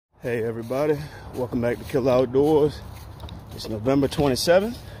Hey everybody, welcome back to Killa Outdoors. It's November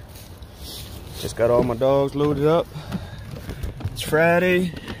 27th. Just got all my dogs loaded up. It's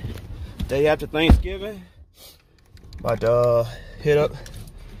Friday, day after Thanksgiving. About to head up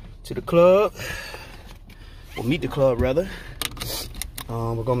to the club, or meet the club rather.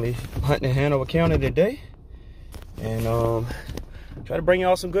 We're gonna be hunting in Hanover County today, and try to bring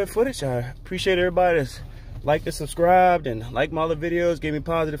y'all some good footage. I appreciate everybody that's liked and subscribed and liked my other videos, gave me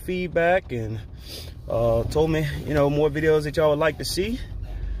positive feedback, and told me, you know, more videos that y'all would like to see.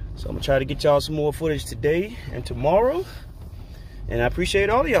 So I'm gonna try to get y'all some more footage today and tomorrow. And I appreciate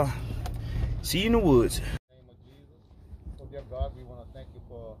all of y'all. See you in the woods. In the name of Jesus. So dear God, we want to thank you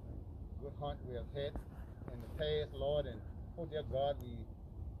for a good hunt we have had in the past, Lord. And oh dear God, we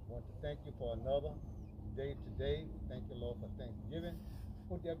want to thank you for another day today. Thank you, Lord, for Thanksgiving.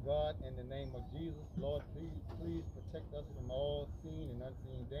 Oh dear God, in the name of Jesus, Lord, please protect us from all seen and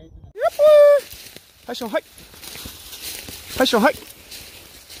unseen dangers. Yep, boy. That's your height. That's your height.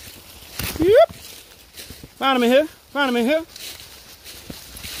 Yep. Find him in here. Find him in here.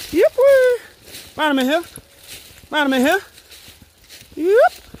 Yep, boy. Find him in here. Find him in here.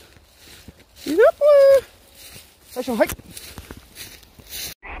 Yep. Yep, boy. That's your height.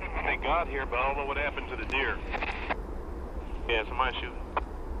 Thank God here, but I don't know what happened to the deer. Yeah, somebody shooting.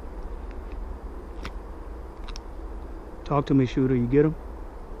 Talk to me, shooter. You get him?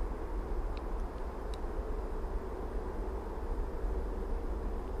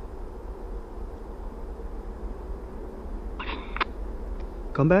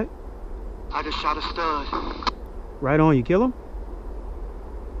 Come back. I just shot a stud. Right on. You kill him?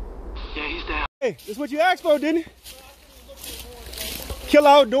 Yeah, he's down. Hey, this is what you asked for, didn't it?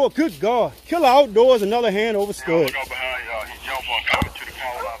 Killa Outdoors. Good God. Killa Outdoors, another Hanover stud. Look out behind y'all. He jumped on coming to the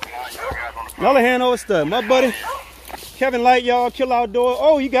pole out behind y'all guys on the pole. Another Hanover stud. My buddy Kevin Light, y'all, Killa Outdoors.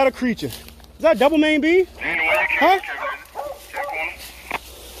 Oh, you got a creature. Is that double main beam? Huh?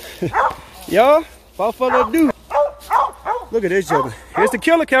 Y'all, without further ado, look at this joker. Here's the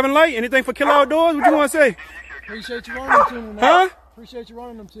killer, Kevin Light. Anything for Killa Outdoors? What you want to say? Appreciate you running them to me, man. Huh? Appreciate you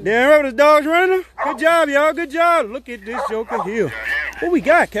running them to me. Damn right, the dogs running them. Good job, y'all. Good job. Look at this joker here. What we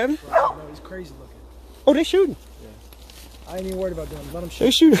got, Kevin? No, he's crazy looking. Oh, they shooting. I ain't even worried about them. Let them shoot.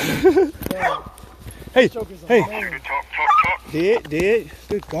 They shooting. Hey, hey. Dead.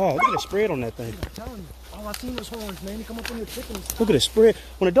 Good God, look at the spread on that thing. I'm telling you, all I seen was horns, man. They come up on your chickens. Look at the spread.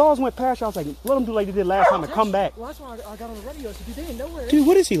 When the dogs went past you, I was like, let them do like they did last time and come back. Well, that's why I got on the radio. I said, dude, they ain't nowhere. Dude,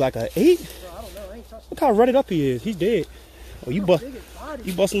 what is he, like a 8? Bro, I don't know. I ain't touched him. Look how rutted up he is. He's dead. Oh, you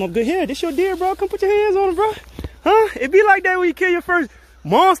bust him up good here. This your deer, bro. Come put your hands on him, bro. Huh? It be like that when you kill your first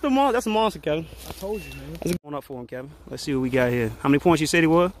monster. That's a monster, Kevin. I told you, man. Let's go up for him, Kevin. Let's see what we got here. How many points you said he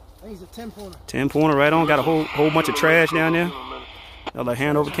was? I think he's a 10-pointer. 10-pointer, right on. Got a whole bunch of trash down there. Another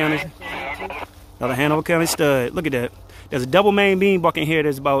Hanover County. Another Hanover County stud. Look at that. There's a double main beam buck in here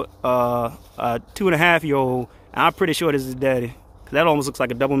that's about a 2.5-year-old. And I'm pretty sure this is his daddy. Cause that almost looks like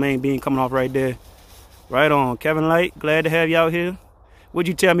a double main beam coming off right there. Right on. Kevin Light, glad to have you out here. What'd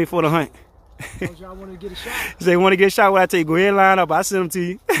you tell me for the hunt? I told you I wanted to get a shot. You say you want to get a shot? What I tell you? Go ahead and line up. I send them to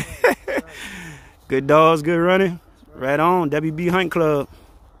you. Good dogs, good running. Right on. WB Hunt Club.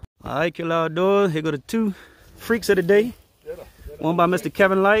 All right, Killa Outdoors. Here go the 2 freaks of the day. One by Mr.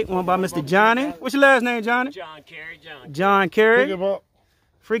 Kevin Light, one by Mr. Johnny. What's your last name, Johnny? John Carey. John Carey.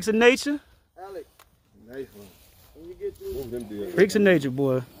 Freaks of Nature. Alex. Freaks of Nature,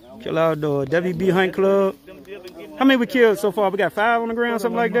 boy. Killa Outdoors. WB Hunt Club. How many we killed so far? We got 5 on the ground,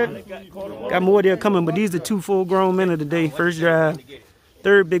 something like that? Got more there coming, but these are 2 full-grown men of the day. First drive.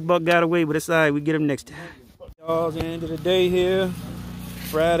 3rd big buck got away, but it's all right. We get him next time. Y'all, the end of the day here.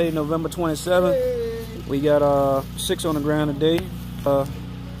 Friday, November 27th. We got 6 on the ground today. Got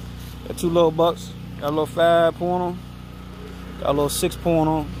 2 little bucks. Got a little 5-pointer. Got a little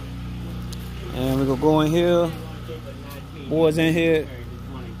 6-pointer. And we're gonna go in here. Boys in here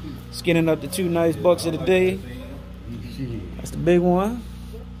skinning up the 2 nice bucks of the day. That's the big one.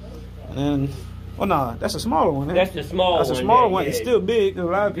 And then, oh no, that's a smaller one. That's the small one. That's a smaller one. Yeah. It's still big to a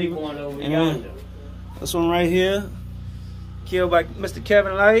lot of Big people. one over And yonder. then this one right here, killed by Mr.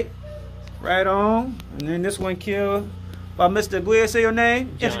 Kevin Light. Right on. And then this one killed by Mr. Go ahead, say your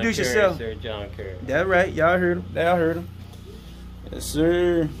name. John Introduce Carey, yourself. Sir John Carey. That's right. Y'all heard him. Y'all heard him. Yes,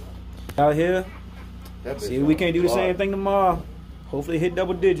 sir. Out here. See if we can't do the same thing tomorrow. Hopefully hit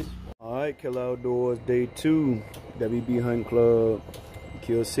double digits. All right, Killa Outdoors, day 2. WB Hunt Club. We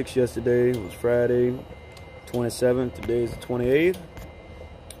killed 6 yesterday. It was Friday, 27th. Today is the 28th.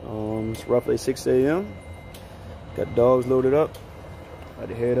 It's roughly 6 a.m. Got dogs loaded up. About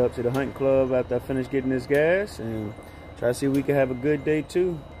to head up to the hunting club after I finish getting this gas and try to see if we can have a good day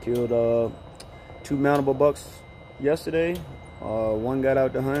too. Killed 2 mountable bucks yesterday. One got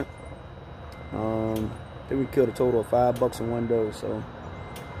out to hunt. I think we killed a total of 5 bucks in one doe, so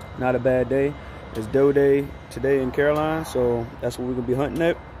not a bad day. It's doe day today in Caroline, so that's what we're gonna be hunting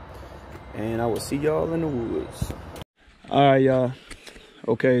at. And I will see y'all in the woods. All right, y'all.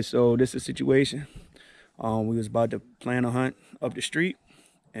 Okay, so this is the situation. We was about to plan a hunt up the street,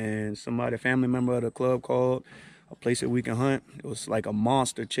 and somebody, a family member of the club, called a place that we can hunt. It was like a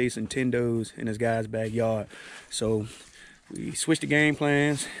monster chasing 10 does in this guy's backyard. So we switched the game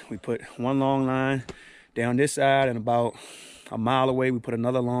plans. We put one long line down this side, and about a mile away we put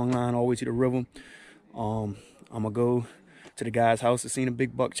another long line all the way to the river. I'm gonna go to the guy's house to see a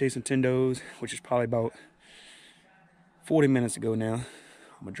big buck chasing 10 does, which is probably about 40 minutes ago now.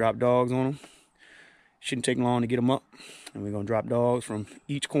 I'm gonna drop dogs on them. Shouldn't take long to get them up, and we're gonna drop dogs from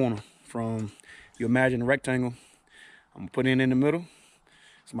each corner. From, you imagine a rectangle, I'm gonna put it in the middle.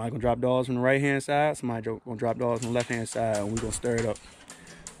 Somebody gonna drop dogs from the right hand side, somebody gonna drop dogs from the left hand side, and we're gonna stir it up.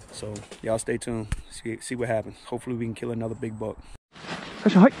 So y'all stay tuned, see what happens. Hopefully we can kill another big buck.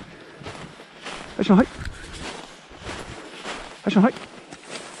 That's your height. That's your height. That's your height.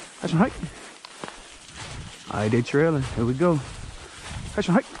 That's your height. All right, they trailing. Here we go. That's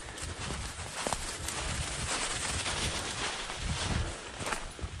your height.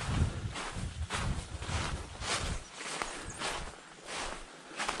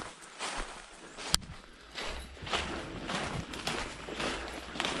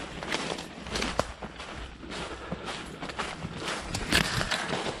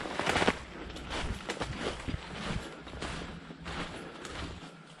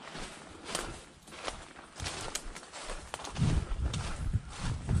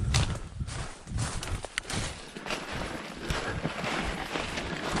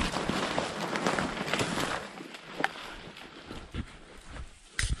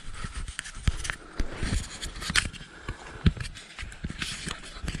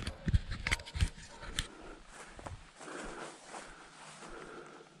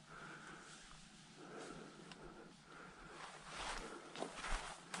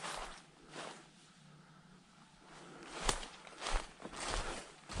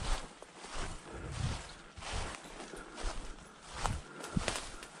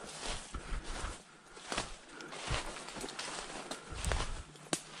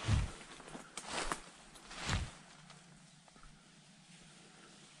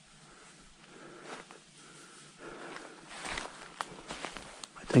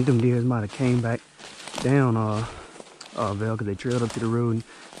 I think them deers might have came back down Vale, because they trailed up to the road and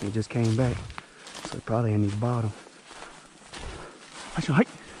they just came back. So they're probably in these bottom. That's your height.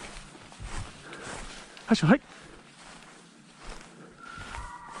 That's your height.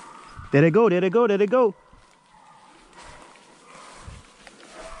 There they go, there they go, there they go.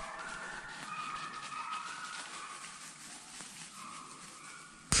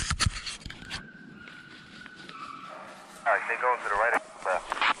 Alright, they going to the right or left?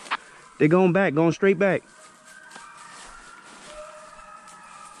 They're going back, going straight back.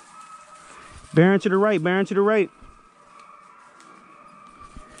 Bearing to the right, bearing to the right.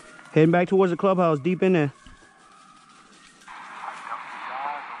 Heading back towards the clubhouse, deep in there.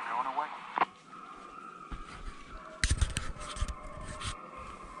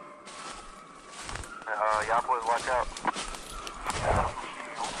 Y'all boys watch out.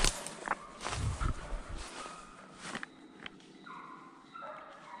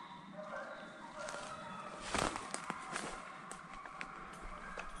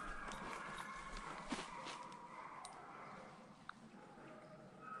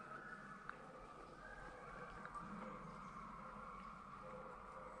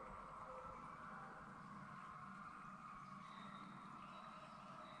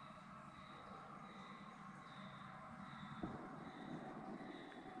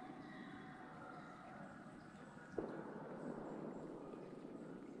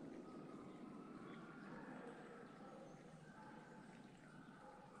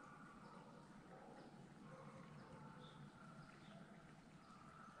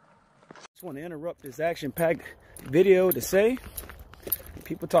 Just want to interrupt this action-packed video to say,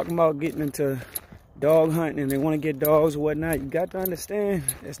 people talking about getting into dog hunting and they want to get dogs or whatnot. You got to understand,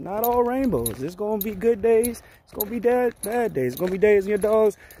 it's not all rainbows. There's going to be good days. It's going to be bad days. It's going to be days when your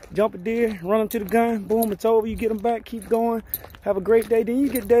dogs jump a deer, run them to the gun, boom, it's over. You get them back, keep going, have a great day. Then you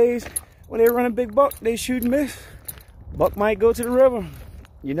get days when they run a big buck, they shoot and miss. Buck might go to the river.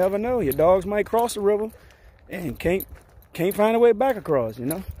 You never know. Your dogs might cross the river and can't find a way back across, you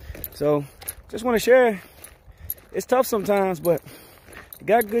know. So just want to share, it's tough sometimes, but you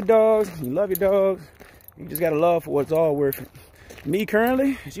got good dogs, you love your dogs, You just got to love for what it's all worth. Me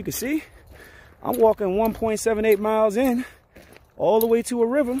currently, as you can see, I'm walking 1.78 miles in all the way to a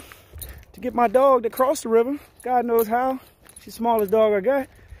river to get my dog to cross the river. God knows how. She's the smallest dog I got,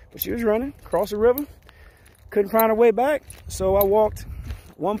 but she was running across the river. Couldn't find her way back, so I walked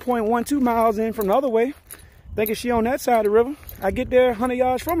 1.12 miles in from the other way, thinking she on that side of the river. I get there 100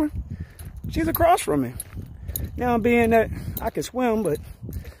 yards from her. She's across from me. Now, being that I can swim, but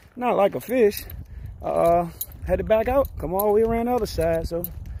not like a fish, had to back out, come all the way around the other side. So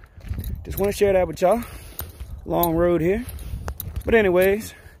just want to share that with y'all. Long road here. But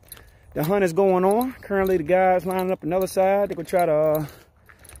anyways, the hunt is going on. Currently the guys lining up another side. They're gonna try to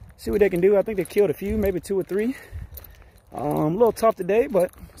see what they can do. I think they killed a few, maybe 2 or 3. A little tough today,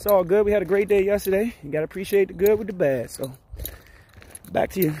 but it's all good. We had a great day yesterday. You gotta appreciate the good with the bad. So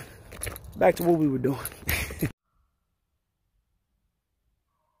back to what we were doing.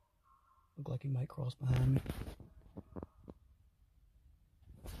 Look like he might cross behind me.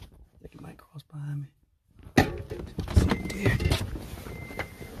 Think he might cross behind me. See a deer.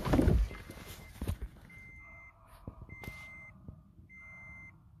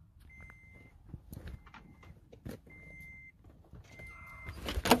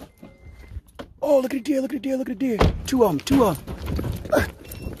 Oh, look at the deer, look at the deer, look at the deer. 2 of them, 2 of them.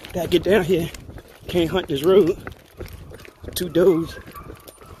 Gotta get down here. Can't hunt this road. 2 does.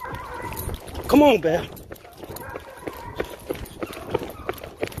 Come on, Bear.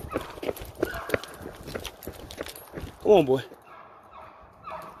 Come on, boy.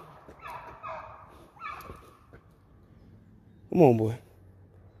 Come on, boy.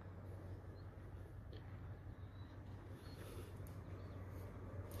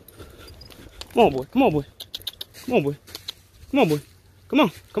 Come on, boy. Come on, boy. Come on, boy. Come on, boy. Come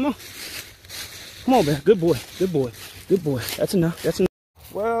on. Come on. Come on, Bear. Good boy. Good boy. Good boy. That's enough. That's enough.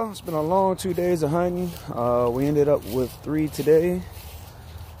 Well, it's been a long 2 days of hunting. We ended up with 3 today.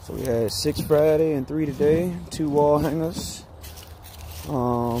 So we had 6 Friday and 3 today. 2 wall hangers.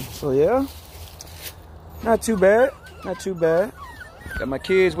 So yeah, not too bad. Not too bad. Got my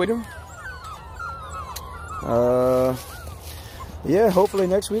kids with them. Yeah, hopefully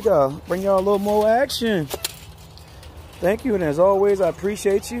next week I'll bring y'all a little more action. Thank you, and as always, I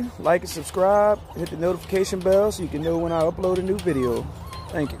appreciate you. Like and subscribe. Hit the notification bell so you can know when I upload a new video.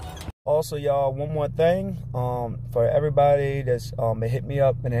 Thank you. Also, y'all, one more thing. For everybody that's hit me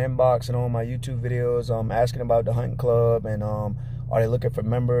up in the inbox and on my YouTube videos, asking about the hunting club and are they looking for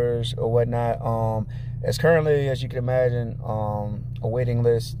members or whatnot. It's currently, as you can imagine, a waiting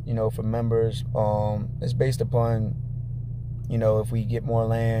list, you know, for members. It's based upon, you know, if we get more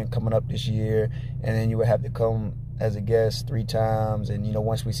land coming up this year, and then you would have to come as a guest 3 times, and you know,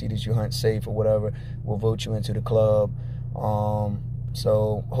 once we see that you hunt safe or whatever, we'll vote you into the club.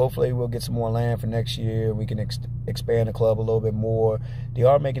 So hopefully we'll get some more land for next year. We can expand the club a little bit more. They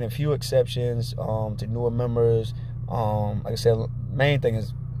are making a few exceptions to newer members. Like I said, main thing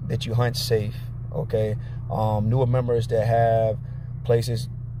is that you hunt safe, okay? Newer members that have places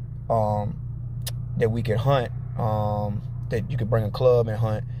that we can hunt, that you could bring a club and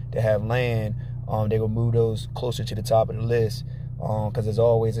hunt, that have land, they will move those closer to the top of the list. Because as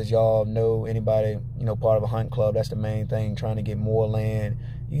always, as y'all know, anybody, you know, part of a hunt club, that's the main thing, trying to get more land,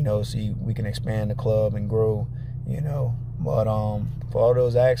 you know, so we can expand the club and grow, you know. But for all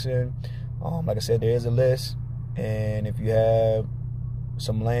those asking, like I said, there is a list, and if you have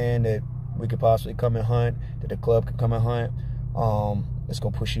some land that we could possibly come and hunt, that the club could come and hunt, it's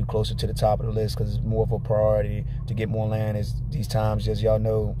going to push you closer to the top of the list, because it's more of a priority to get more land. As these times, as y'all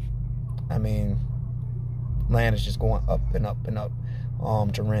know, I mean, land is just going up and up and up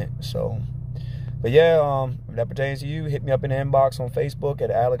to rent. So, but yeah, if that pertains to you, hit me up in the inbox on Facebook at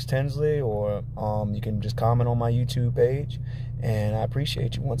Alex Tinsley, or you can just comment on my YouTube page, and I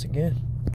appreciate you once again.